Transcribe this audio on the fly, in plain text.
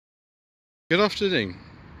Good afternoon.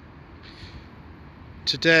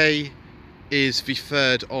 Today is the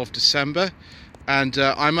 3rd of December and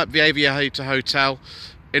I'm at the Aviator Hotel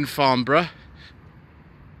in Farnborough.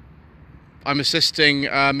 I'm assisting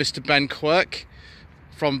Mr. Ben Quirk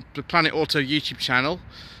from the Planet Auto YouTube channel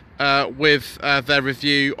with their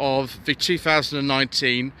review of the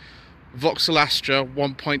 2019 Vauxhall Astra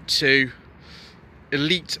 1.2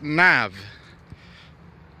 Elite Nav.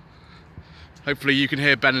 Hopefully you can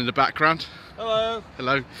hear Ben in the background. Hello.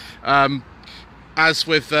 Hello. As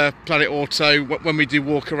with Planet Auto, when we do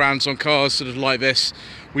walkarounds on cars sort of like this,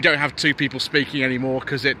 we don't have two people speaking anymore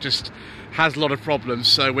because it just has a lot of problems.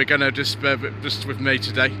 So we're going to just with me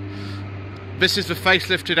today. This is the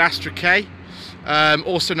facelifted Astra K,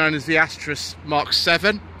 also known as the Astra Mark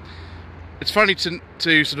 7. It's funny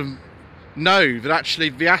to sort of know that actually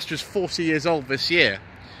the Astra is 40 years old this year.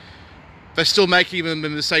 They're still making them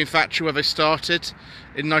in the same factory where they started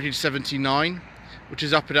in 1979, which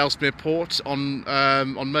is up at Ellesmere Port on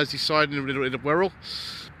Merseyside in Wirral.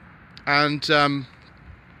 And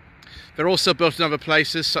they're also built in other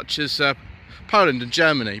places such as Poland and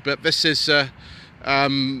Germany. But this is the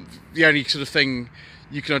only sort of thing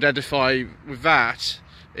you can identify with that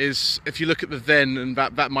is if you look at the VIN, and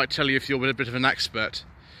that might tell you if you're a bit of an expert.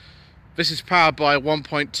 This is powered by a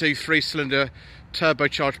 1.2 3-cylinder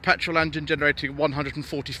turbocharged petrol engine generating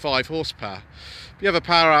 145 horsepower. The other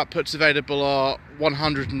power outputs available are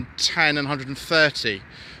 110 and 130.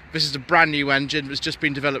 This is a brand new engine that's just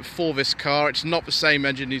been developed for this car. It's not the same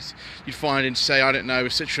engine you'd find in, say, I don't know, a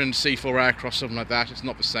Citroen C4 Aircross, something like that. It's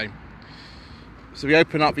not the same. So we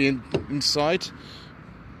open up the inside.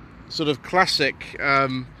 Sort of classic,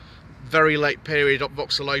 very late period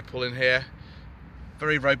Vauxhall Opel in here.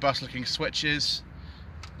 Very robust looking switches.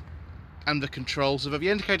 And the controls of the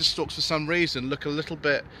indicator stalks for some reason look a little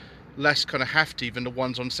bit less kind of hefty than the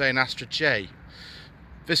ones on, say, an Astra J.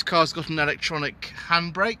 This car's got an electronic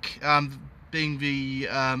handbrake, being the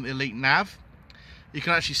Elite Nav. You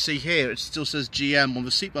can actually see here it still says GM on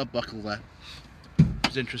the seatbelt buckle there,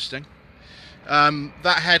 which is interesting.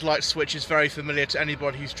 That headlight switch is very familiar to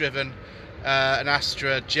anybody who's driven an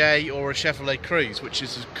Astra J or a Chevrolet Cruze, which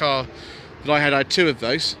is a car that I had two of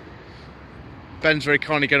those. Ben's very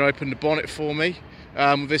kindly going to open the bonnet for me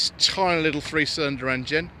with this tiny little 3-cylinder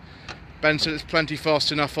engine. Ben said it's plenty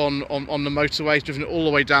fast enough on the motorway. He's driven it all the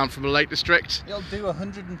way down from the Lake District. It'll do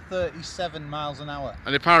 137 miles an hour.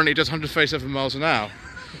 And apparently it does 137 miles an hour.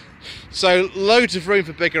 So loads of room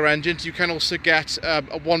for bigger engines. You can also get a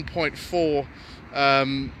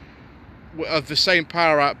 1.4 of the same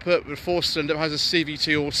power output, but 4-cylinder has a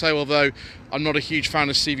CVT also, although I'm not a huge fan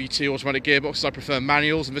of CVT automatic gearboxes. I prefer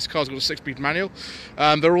manuals, and this car's got a 6-speed manual.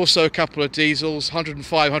 There are also a couple of diesels,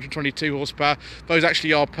 105, 122 horsepower. Those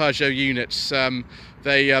actually are Peugeot units.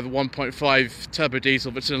 They have a 1.5 turbo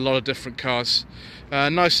diesel that's in a lot of different cars.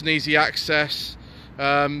 Nice and easy access.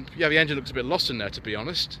 Yeah, the engine looks a bit lost in there, to be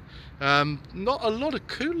honest. Not a lot of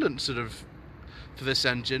coolant sort of for this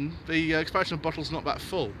engine. The expansion bottle's not that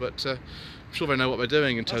full, but I'm sure they know what they're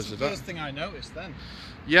doing in terms of that. That's the first thing I noticed then.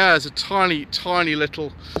 Yeah, there's a tiny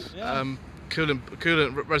little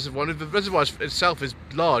coolant reservoir. The reservoir itself is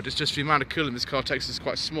large, it's just the amount of coolant this car takes is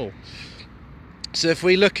quite small. So if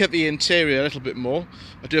we look at the interior a little bit more,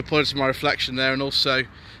 I do apologise for my reflection there, and also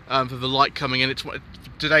for the light coming in.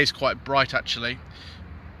 Today's quite bright actually.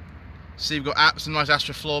 So you've got some nice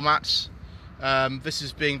Astra floor mats. This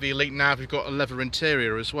is being the Elite Nav. We've got a leather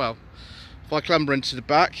interior as well. If I clamber into the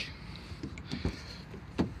back,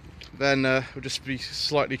 then we'll just be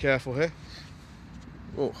slightly careful here.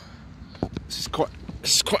 Oh, this is quite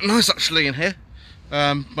nice actually in here.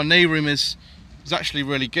 My knee room is actually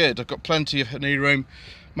really good. I've got plenty of knee room.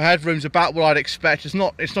 My headroom's about what I'd expect. It's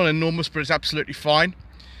not enormous, but it's absolutely fine.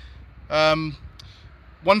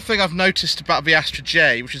 One thing I've noticed about the Astra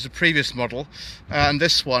J, which is a previous model, and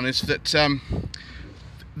this one, is that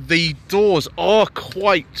the doors are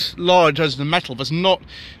quite large as the metal. There's not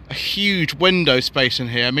a huge window space in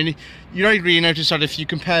here. I mean, you don't really notice that if you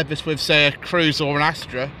compare this with, say, a Cruze or an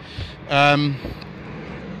Astra.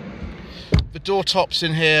 The door tops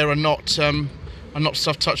in here are not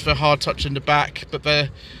soft touch, they're hard touch in the back, but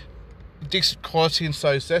they're decent quality and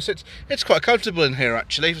so there. So it's quite comfortable in here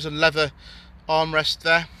actually. There's a leather armrest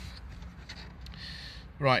there.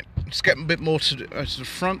 Right, let's get a bit more to the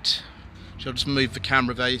front. So I'll just move the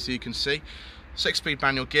camera there so you can see. 6-speed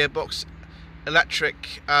manual gearbox,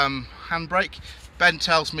 electric handbrake. Ben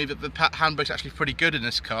tells me that the handbrake's actually pretty good in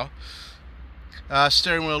this car.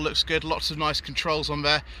 Steering wheel looks good, lots of nice controls on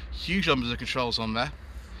there, huge numbers of controls on there.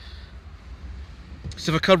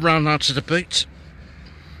 So if I come round now to the boot,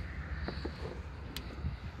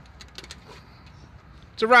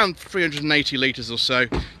 It's around 380 litres or so,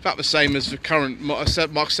 about the same as the current Mark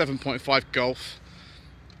 7.5 Golf.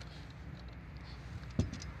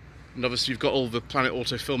 And obviously you've got all the Planet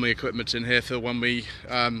Auto filming equipment in here for when we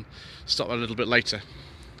start a little bit later.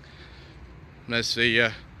 And there's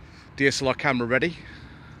the DSLR camera ready.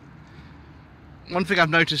 One thing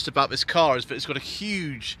I've noticed about this car is that it's got a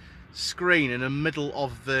huge screen in the middle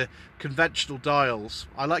of the conventional dials.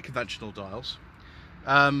 I like conventional dials.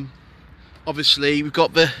 Obviously we've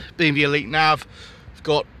got being the Elite nav, we've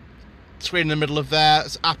got screen in the middle of there.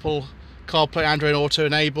 It's Apple CarPlay, Android Auto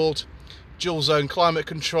enabled. Dual zone climate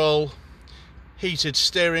control, heated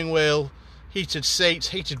steering wheel, heated seats,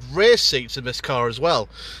 heated rear seats in this car as well.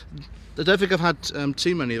 I don't think I've had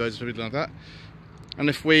too many of those or anything like that. And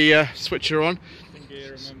if we switch her on,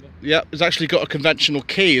 yeah, it's actually got a conventional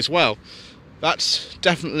key as well. That's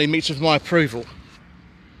definitely meets with my approval.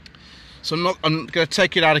 So I'm going to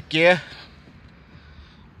take it out of gear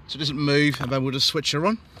so it doesn't move, and then we'll just switch her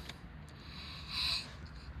on.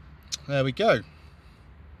 There we go.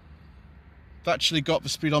 I've actually got the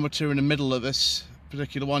speedometer in the middle of this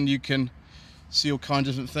particular one. You can see all kinds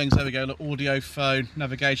of different things. There we go, look, audio, phone,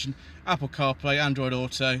 navigation, Apple CarPlay, Android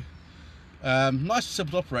Auto. Nice and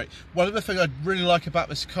simple to operate. One other thing I really like about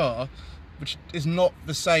this car, which is not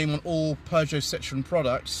the same on all Peugeot Citroën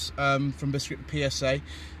products from this PSA,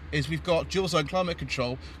 is we've got dual zone climate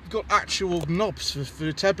control. We've got actual knobs for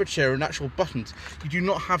the temperature and actual buttons. You do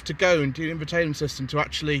not have to go and do an infotainment system to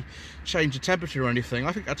actually change the temperature or anything.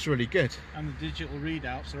 I think that's really good. And the digital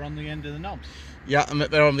readouts are on the end of the knobs. Yeah, and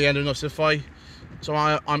they're on the end of the knobs. So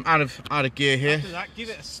I'm out of gear here. After that, give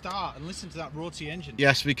it a start and listen to that roarty engine.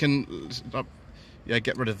 Yes, we can. Yeah,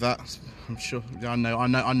 get rid of that. I'm sure. Yeah,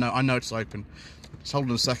 I know it's open. It's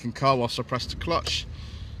holding the second car whilst I press the clutch.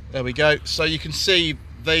 There we go. So you can see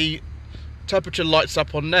the temperature lights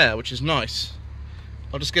up on there, which is nice.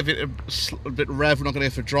 I'll just give it a bit of rev. We're not going to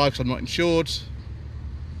go for a drive because I'm not insured.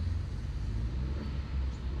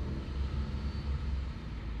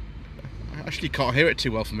 I actually can't hear it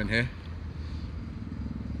too well from in here.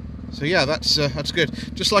 So yeah, that's good.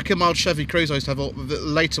 Just like a mild Chevy Cruze I used to have, the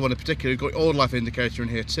later one in particular, got oil life indicator in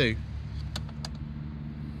here too.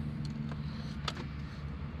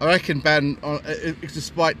 I reckon Ben,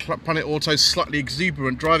 despite Planet Auto's slightly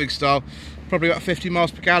exuberant driving style, probably about 50 miles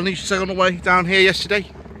per gallon. You should say on the way down here yesterday.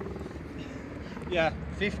 Yeah,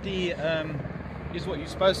 50 is what you're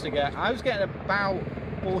supposed to get. I was getting about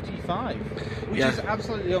 45, which is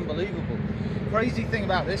absolutely unbelievable. Crazy thing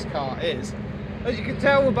about this car is, as you can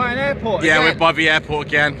tell, we're by an airport. Yeah, again. we're by the airport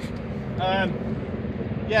again.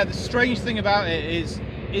 Yeah, the strange thing about it is,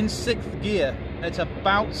 in 6th gear, it's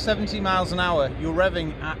about 70 miles an hour. You're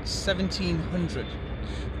revving at 1700.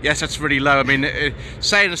 Yes, that's really low. I mean,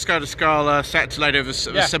 say in a Skoda Scala set to later with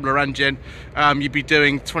a similar engine, you'd be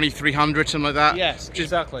doing 2300, something like that. Yes,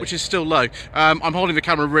 exactly. Which is still low. I'm holding the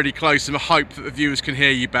camera really close in the hope that the viewers can hear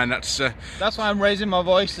you, Ben. That's why I'm raising my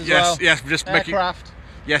voice as well. Yes, just Aircraft.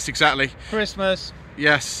 Yes, exactly. Christmas.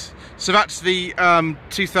 Yes. So that's the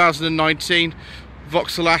 2019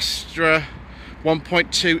 Vauxhall Astra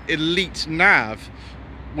 1.2 Elite nav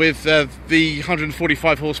with the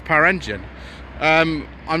 145 horsepower engine. I'm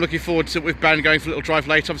looking forward to with Ben going for a little drive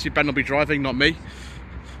later. Obviously Ben will be driving, not me.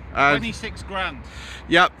 26 grand.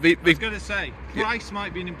 Yeah, I was going to say, price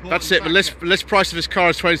might be an important That's it, factor. the list price of this car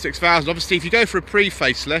is 26,000. Obviously if you go for a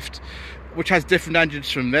pre-facelift, which has different engines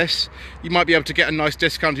from this, you might be able to get a nice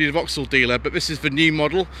discount to your Vauxhall dealer, but this is the new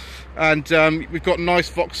model, and we've got nice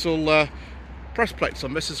Vauxhall press plates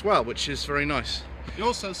on this as well, which is very nice. It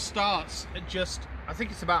also starts at just, I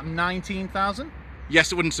think it's about 19,000.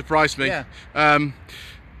 Yes, it wouldn't surprise me. Yeah.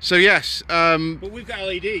 So yes, but we've got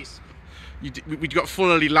LEDs. We've got full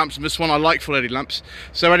LED lamps in this one. I like full LED lamps.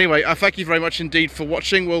 So anyway, thank you very much indeed for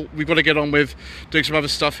watching. We've got to get on with doing some other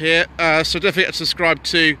stuff here. So don't forget to subscribe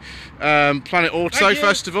to Planet Auto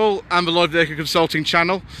first of all, and the Lloyd Vehicle Consulting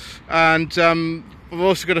channel. And we've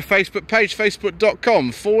also got a Facebook page,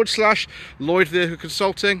 facebook.com/Lloyd Vehicle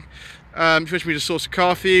Consulting. If you wish me to source a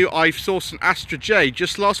car for you, I sourced an Astra J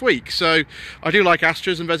just last week, so I do like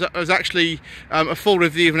Astras, and there's actually a full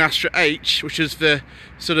review of an Astra H, which is the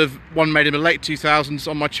sort of one made in the late 2000s,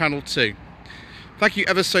 on my channel too. Thank you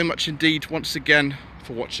ever so much indeed once again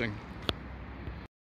for watching.